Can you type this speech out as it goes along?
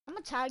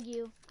gonna tag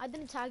you. I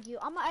didn't tag you.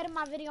 I'm gonna edit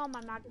my video on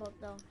my MacBook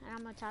though, and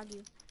I'm gonna tag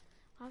you.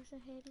 How's the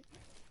head?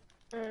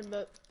 Alright,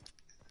 but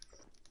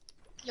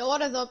yo,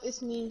 what is up?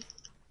 It's me.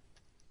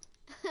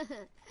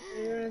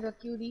 You're a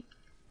cutie.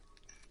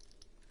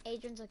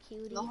 Adrian's a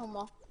cutie. No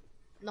homo.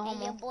 No And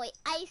homo. your boy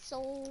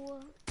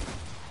ISO.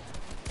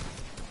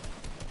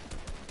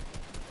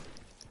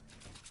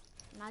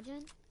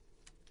 Imagine.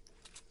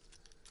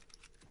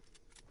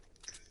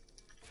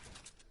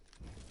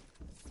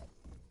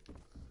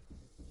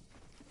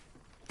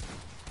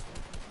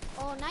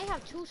 Oh, now you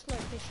have 2 slurp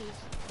fishies.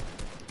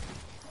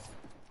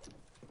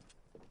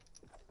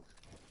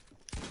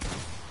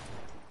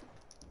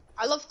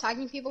 I love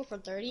tagging people for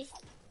 30.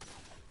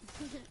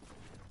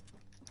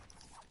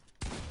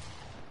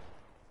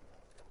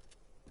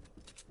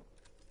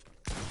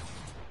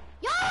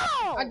 Yo!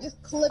 I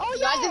just clipped Oh,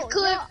 you. I just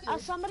clipped you.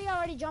 Somebody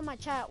already joined my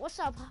chat. What's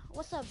up?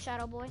 What's up,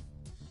 Shadow Boy?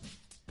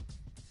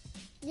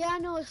 Yeah, I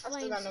know it's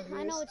Flames.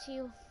 I know it's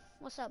you.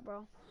 What's up,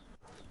 bro?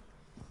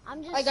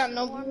 I'm just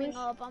warming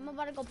up. I'm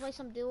about to go play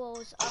some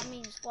duos. I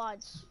mean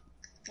squads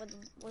with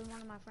one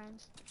of my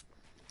friends.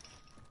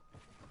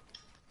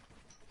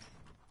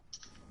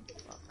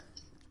 Fuck.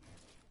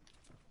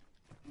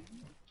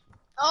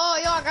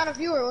 Oh, yo, I got a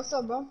viewer. What's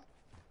up, bro?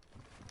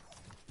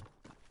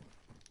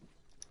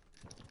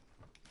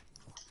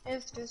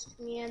 It's just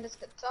me and this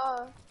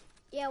guitar.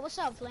 Yeah, what's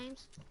up,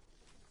 Flames?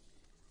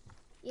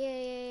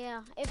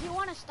 Yeah. If you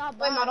want to stop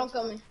by. Wait, Ma, don't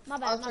kill me. My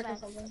bad, my bad.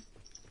 Something.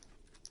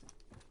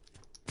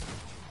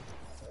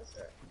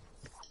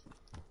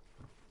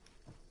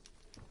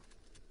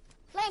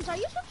 Flames, are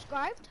you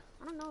subscribed?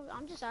 I don't know.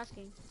 I'm just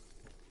asking.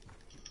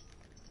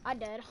 I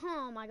did.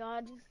 Oh my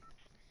god.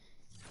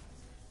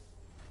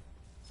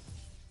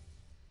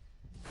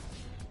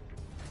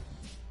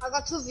 I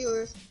got 2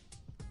 viewers.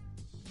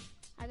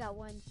 I got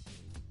 1.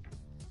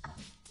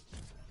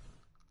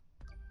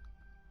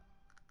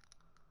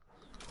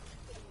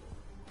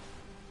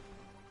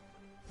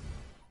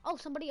 Oh,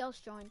 somebody else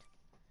joined.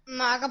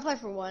 Nah, I can play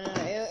for 1.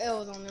 It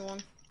was only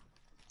 1.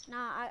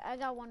 Nah, I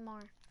got 1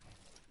 more.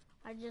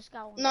 I just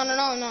got 1. No.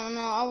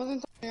 I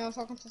wasn't talking. I was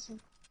talking to some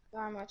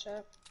guy in my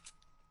chat.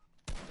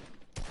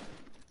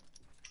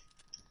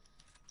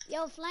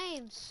 Yo,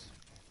 Flames.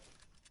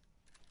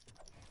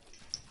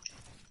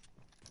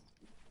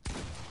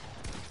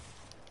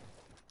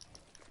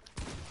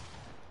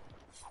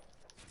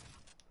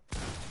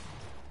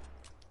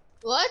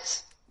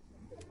 What?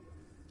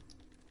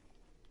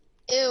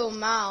 Ew,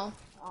 Mao.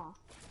 Oh.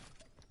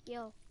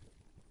 Yo.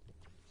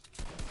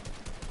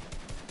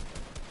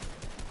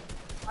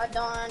 I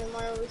don't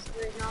anymore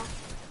right now.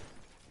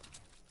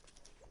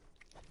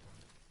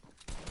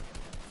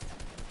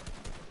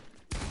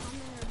 I'm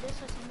in this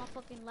with some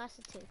motherfucking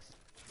lassitics.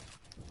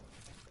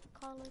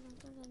 Call it and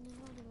think I need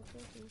more than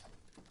 50s.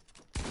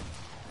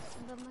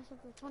 And got myself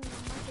for 20, I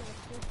might get a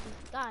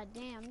 50. God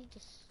damn, you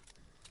just.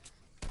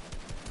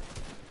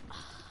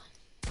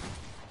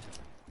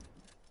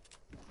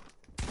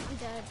 I'm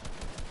dead.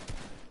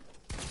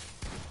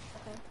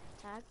 Okay,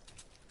 tag.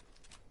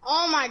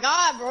 Oh my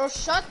god, bro,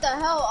 shut the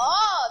hell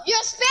up.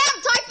 You're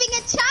spam typing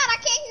in chat, I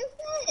can't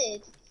hear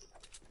it.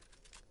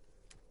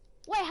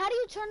 Wait, how do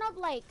you turn up,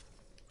 like,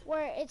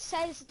 where it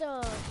says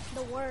the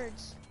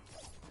words?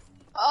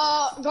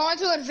 Go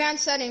into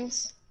advanced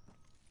settings.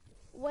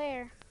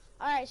 Where?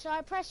 Alright, so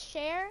I press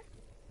share.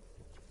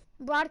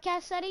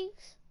 Broadcast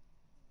settings.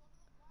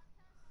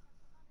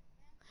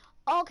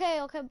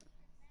 Okay.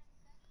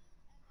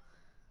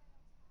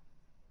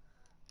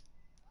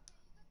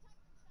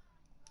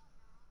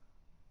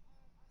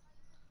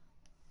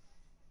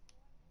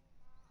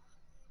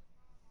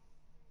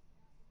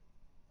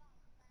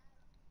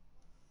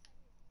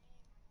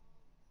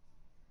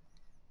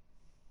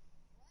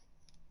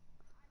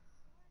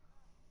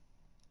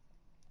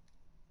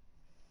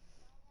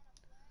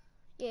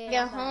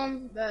 Yeah,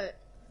 but.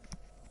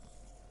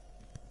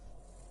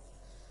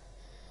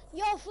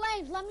 Yo,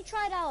 Flames, let me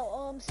try it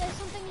out. Say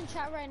something in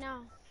chat right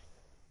now.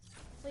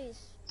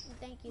 Please.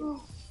 Thank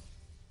you.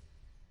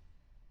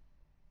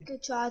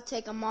 Good try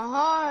taking my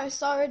heart,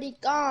 it's already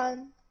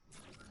gone.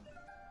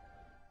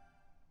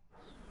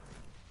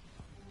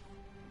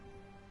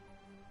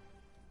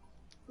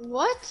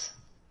 What?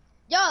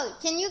 Yo,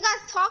 can you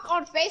guys talk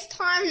on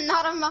FaceTime,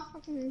 not on my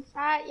fucking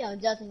chat? Yo,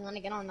 Justin, wanna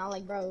get on now,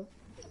 like, bro.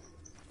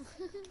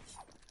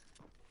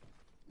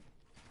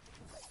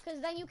 Cause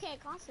then you can't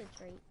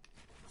concentrate.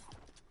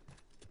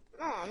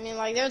 No, I mean,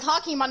 like, they're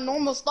talking about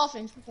normal stuff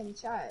in fucking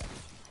chat.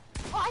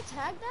 Oh, I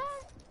tagged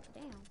that?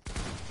 Damn.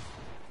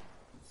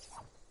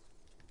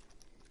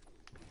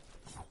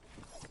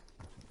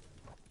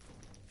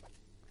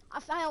 I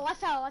fell.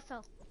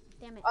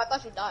 Damn it. Oh, I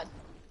thought you died.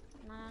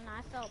 No,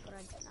 I fell, but I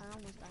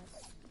almost died.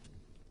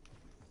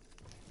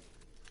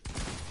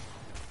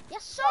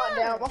 Yes, sir! Oh,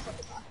 damn, I'm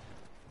fucking die.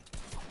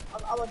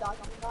 I will die,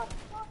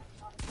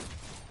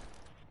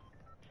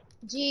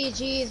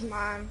 GG's,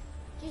 man.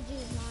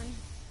 GG's, man.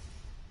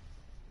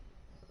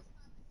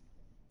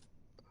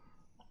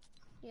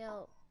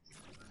 Yo,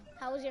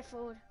 how was your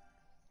food?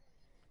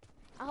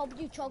 I hope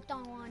you choked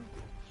on one.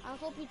 I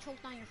hope you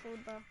choked on your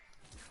food, bro.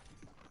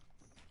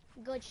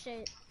 Good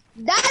shit.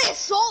 That is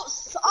so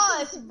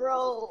sus,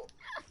 bro.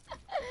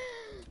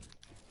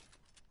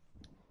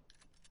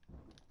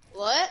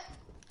 What?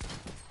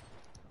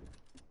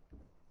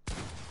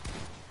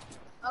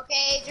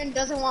 Okay, Adrian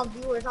doesn't want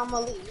viewers. I'm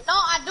gonna leave. No,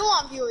 I do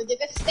want viewers. You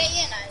can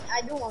stay in.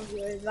 I do want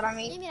viewers. But I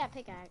mean, Give me that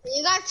pickaxe.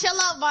 you guys chill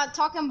out by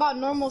talking about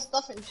normal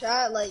stuff in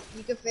chat. Like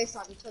you can face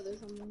on each other or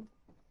something.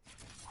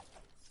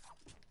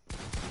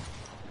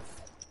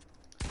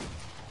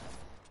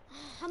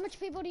 How much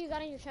people do you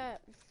got in your chat?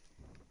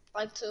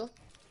 Like 2.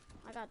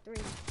 I got 3.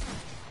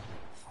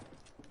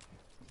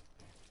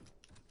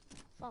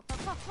 Fuck.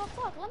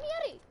 Let me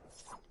at it.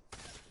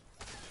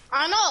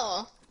 I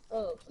know.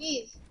 Oh,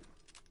 please.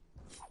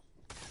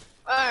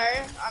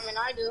 Alright, I mean,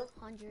 I do.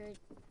 100.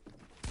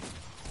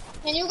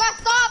 Can you guys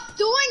stop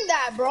doing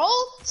that, bro?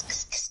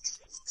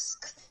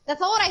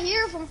 That's all I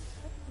hear from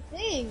the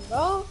thing,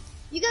 bro.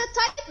 You gotta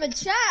type in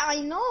chat,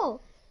 I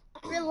know.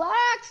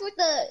 Relax with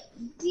the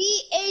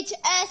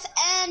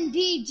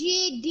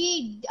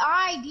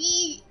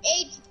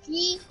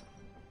DHSNDGDIDHT.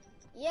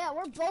 Yeah,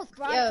 we're both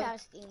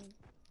broadcasting.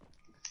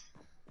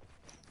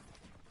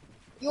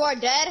 You are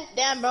dead?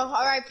 Damn, bro.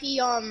 RIP,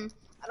 I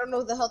don't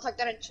know who the hell typed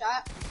that in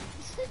chat.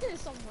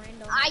 Some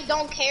random. I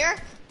don't care.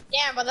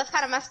 Damn, but that's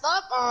kind of messed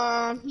up.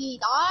 He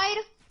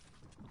died.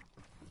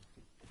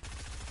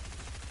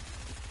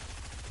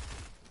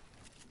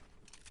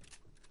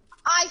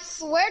 I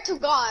swear to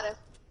God.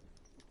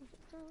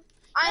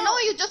 I know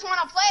you just want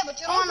to play, but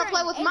you don't want to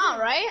play with Mount,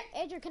 right?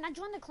 Adrian, can I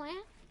join the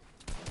clan?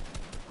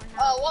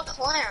 What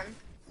clan?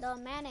 The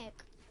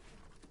Manic.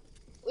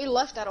 We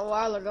left that a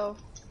while ago.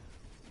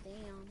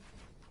 Damn.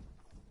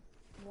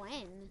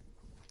 When?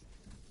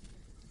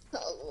 A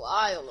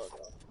while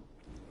ago.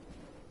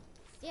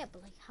 Yeah,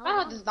 but like how I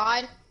long? just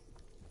died.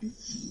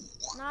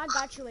 No, I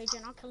got you,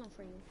 Adrian. I'll kill him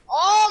for you.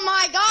 Oh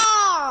my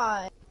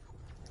God!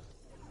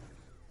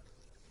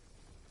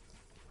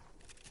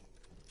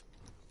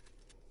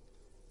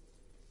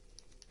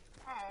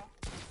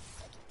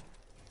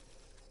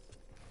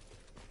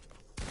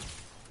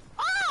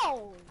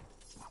 Oh!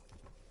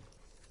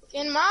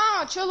 And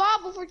Mom, chill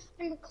out before you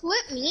can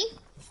clip me.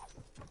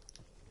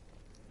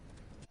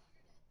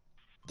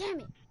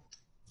 Damn it.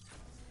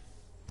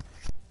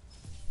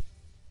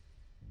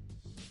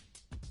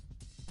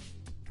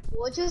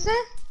 What'd you say?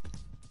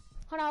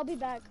 Hold on, I'll be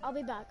back. I'll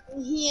be back.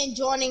 He ain't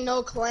joining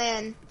no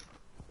clan.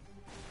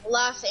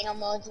 Laughing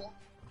emoji.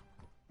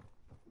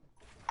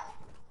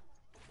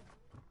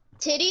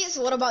 Titties?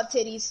 What about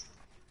titties?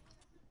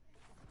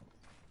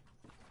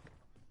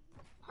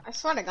 I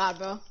swear to God,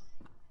 bro.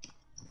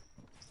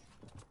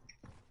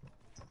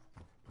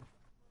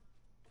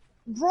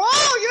 Bro,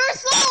 you're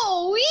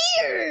so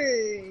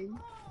weird!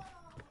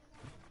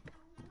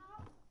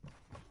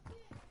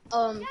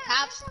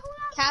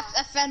 Caps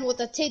FN with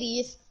the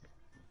titties.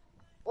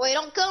 Wait,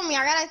 don't kill me,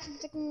 I gotta,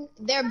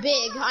 they're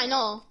big, I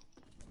know.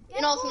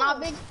 You know it's not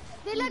big?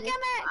 Dile que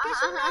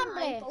es un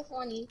hombre. So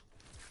funny.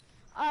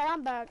 Alright,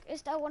 I'm back.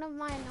 It's that one of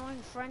my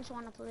annoying friends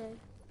want to play.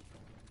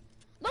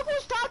 Look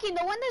who's talking,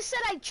 the one that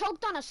said I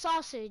choked on a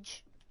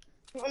sausage.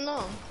 Oh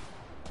no.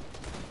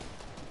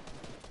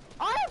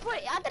 I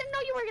didn't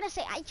know you were gonna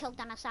say I choked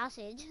on a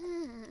sausage.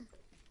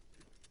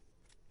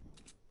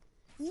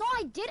 No,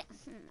 I didn't.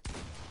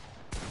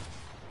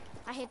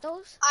 I hate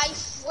those. I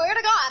swear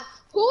to God,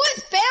 who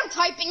is spam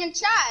typing in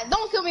chat?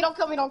 Don't kill me, don't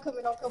kill me, don't kill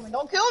me, don't kill me,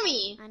 don't kill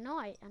me. I know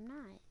I'm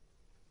not.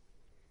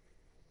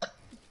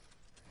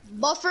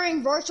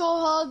 Buffering,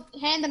 virtual hug,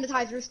 hand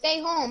sanitizer, stay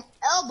home,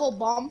 elbow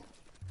bump.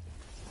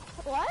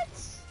 What?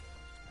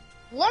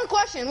 One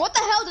question, what the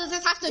hell does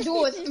this have to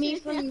do with me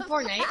from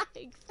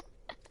Fortnite?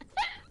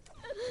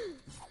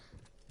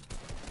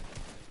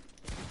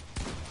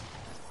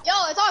 Yo,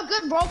 it's all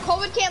good, bro.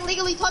 COVID can't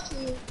legally touch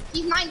me.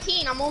 He's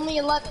 19, I'm only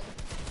 11.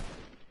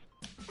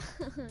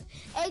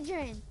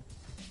 Adrian.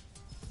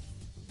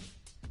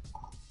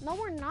 No,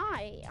 we're not.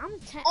 I'm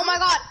 10. Oh my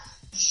God,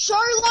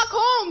 Sherlock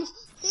Holmes!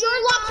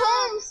 Sherlock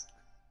Holmes!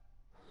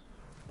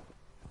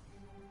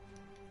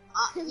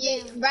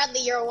 Yeah,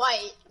 Bradley, you're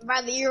white.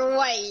 Bradley, you're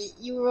white.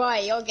 You're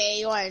white. Okay,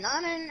 you are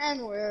not an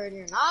N-word.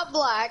 You're not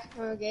black.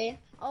 Okay.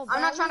 Oh,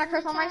 I'm not trying to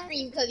curse on my chat?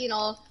 screen because, you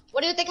know,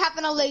 what do you think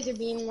happened to Laser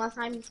Beam last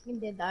time you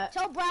did that?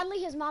 Tell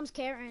Bradley his mom's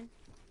Karen.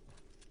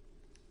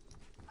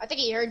 I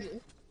think he heard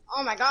you.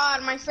 Oh my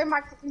God, my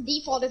fucking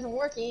default isn't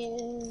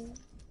working.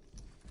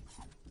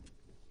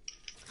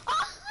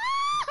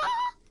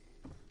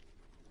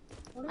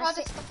 What about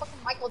this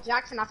fucking Michael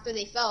Jackson after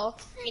they fell?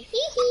 Hee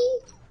hee.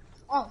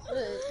 Oh,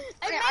 shit.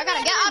 I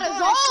gotta get out of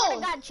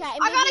zone. I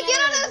gotta get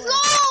out of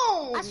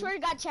zone. I swear to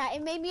God, chat.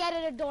 It made me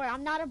edit a door.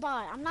 I'm not a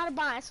bot. I'm not a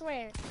bot. I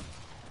swear.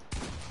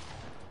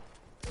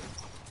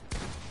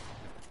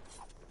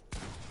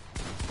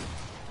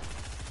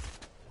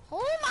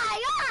 Oh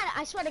my God!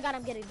 I swear to God,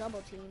 I'm getting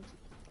double teamed.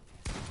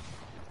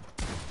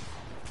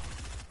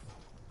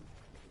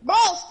 Bro,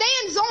 stay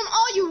in zone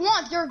all you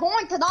want. You're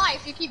going to die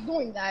if you keep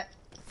doing that.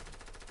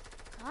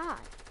 God.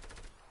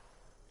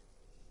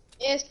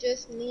 It's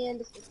just me and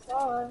this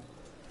guitar.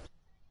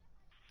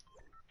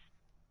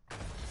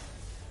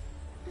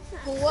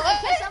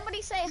 What? Can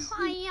somebody say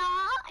hiya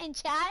in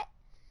chat?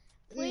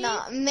 Please?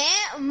 No,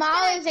 man,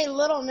 Mal is a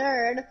little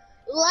nerd.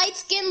 Light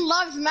skin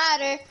loves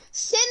matter.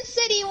 Sin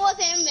City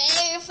wasn't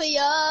made for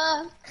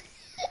ya.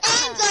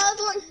 And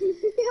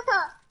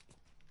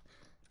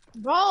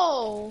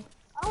bro.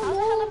 How the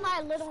hell am I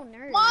a little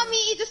nerd? Mommy,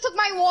 he just took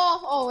my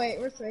wall. Oh wait,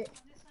 where's it?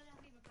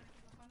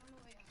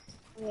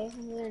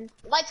 Okay,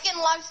 light skin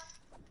loves.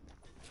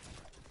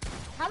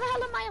 How the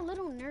hell am I a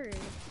little nerd?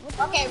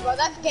 Okay, bro,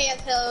 that's gay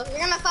as hell. You're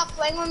gonna stop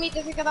playing with me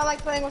just because I like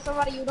playing with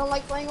somebody you don't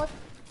like playing with?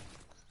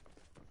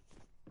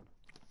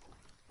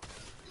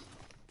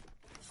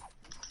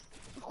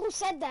 Who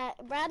said that?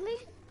 Bradley?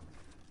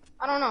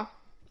 I don't know.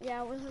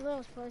 Yeah, it was a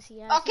little pussy.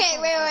 Yeah, Okay,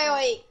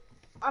 wait.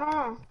 I don't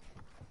know.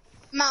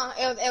 No,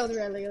 it was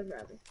Bradley.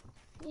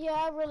 Yeah,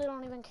 I really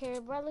don't even care.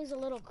 Bradley's a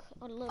little.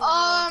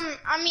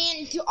 I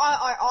mean,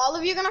 are all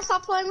of you gonna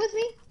stop playing with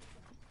me?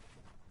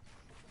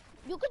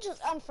 You could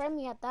just unfriend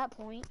me at that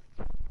point.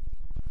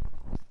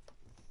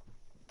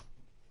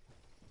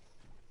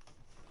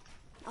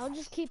 I'll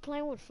just keep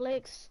playing with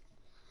Flicks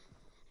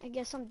and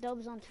get some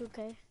dubs on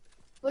 2K.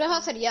 Who the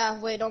hell said yeah?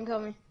 Wait, don't kill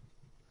me.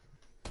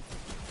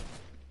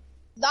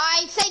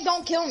 I say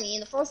don't kill me,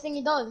 and the first thing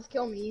he does is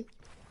kill me.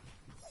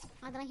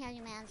 I didn't hear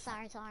you, man.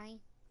 Sorry.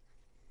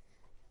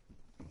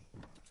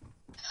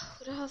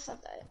 Who the hell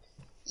said that?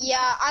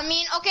 Yeah, I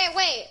mean, okay,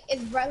 wait.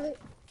 Is Bradley?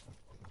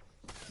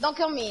 Don't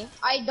kill me.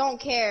 I don't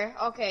care.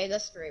 Okay,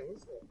 that's great.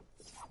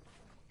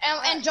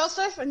 And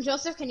Joseph,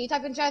 can you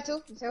type in chat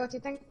too and say what you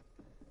think?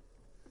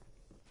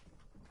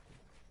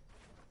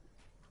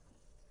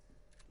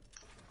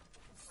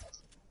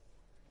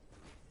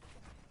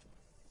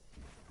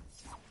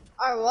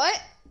 Alright,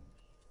 what?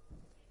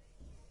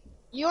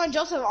 You and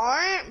Joseph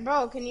aren't?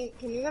 Bro, can you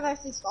guys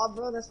actually stop,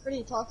 bro? That's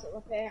pretty toxic,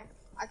 okay?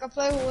 I can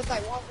play with I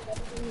want, but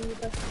that doesn't mean you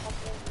guys can stop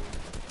playing with me.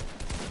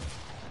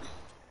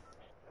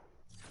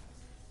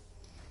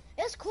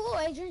 It's cool,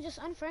 Adrian. Just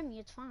unfriend me.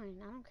 It's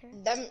fine. I don't care.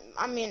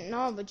 I mean,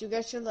 no, but you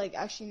guys should, like,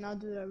 actually not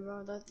do that,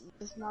 bro.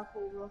 That's not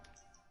cool, bro.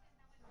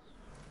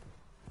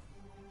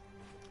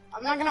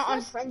 I'm not gonna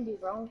unfriend you,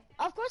 bro.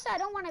 Of course I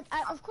don't want to.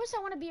 Of course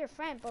I want to be your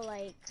friend, but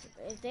like,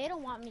 if they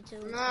don't want me to.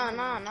 No. I'm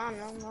not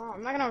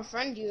gonna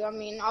unfriend you. I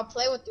mean, I'll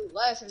play with you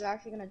less if you're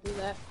actually gonna do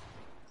that.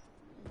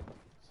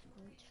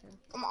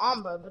 Come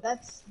on, bro, but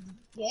that's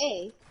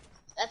gay.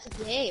 That's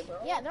gay, bro.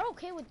 Yeah, they're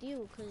okay with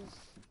you, cause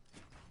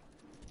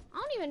I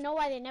don't even know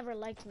why they never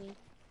liked me.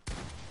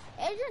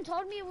 Adrian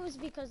told me it was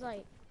because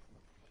like.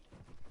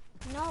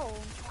 No,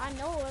 I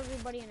know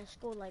everybody in the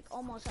school, like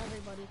almost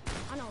everybody.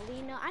 I know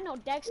Lena, I know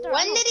Dexter.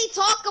 When did he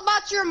talk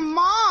about your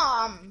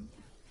mom?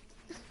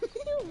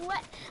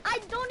 What? I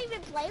don't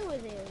even play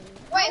with him.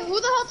 Wait,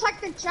 who the hell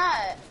typed the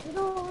chat?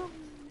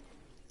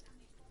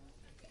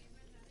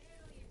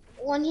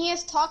 When he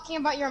is talking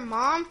about your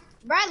mom,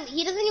 Bradley,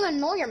 he doesn't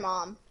even know your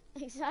mom.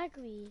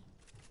 Exactly.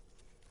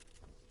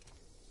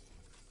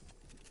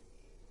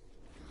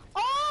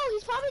 Oh,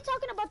 he's probably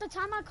talking about the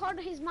time I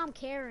called his mom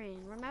Karen,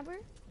 remember?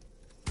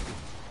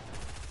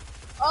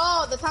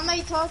 Oh, the time that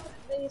he talked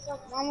to his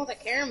mom was a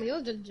Karen, he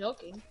was just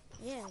joking.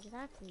 Yeah,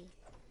 exactly.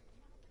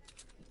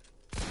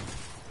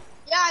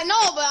 Yeah, I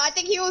know, but I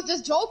think he was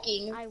just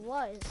joking. I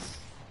was.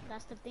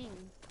 That's the thing.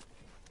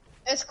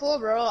 It's cool,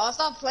 bro. I'll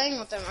stop playing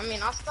with him. I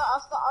mean, I'll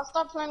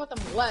stop playing with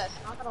him less.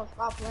 Not that I'll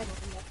stop playing with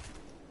him less.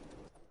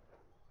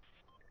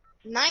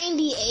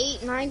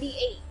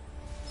 98.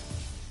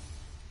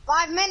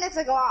 5 minutes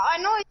ago. I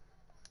know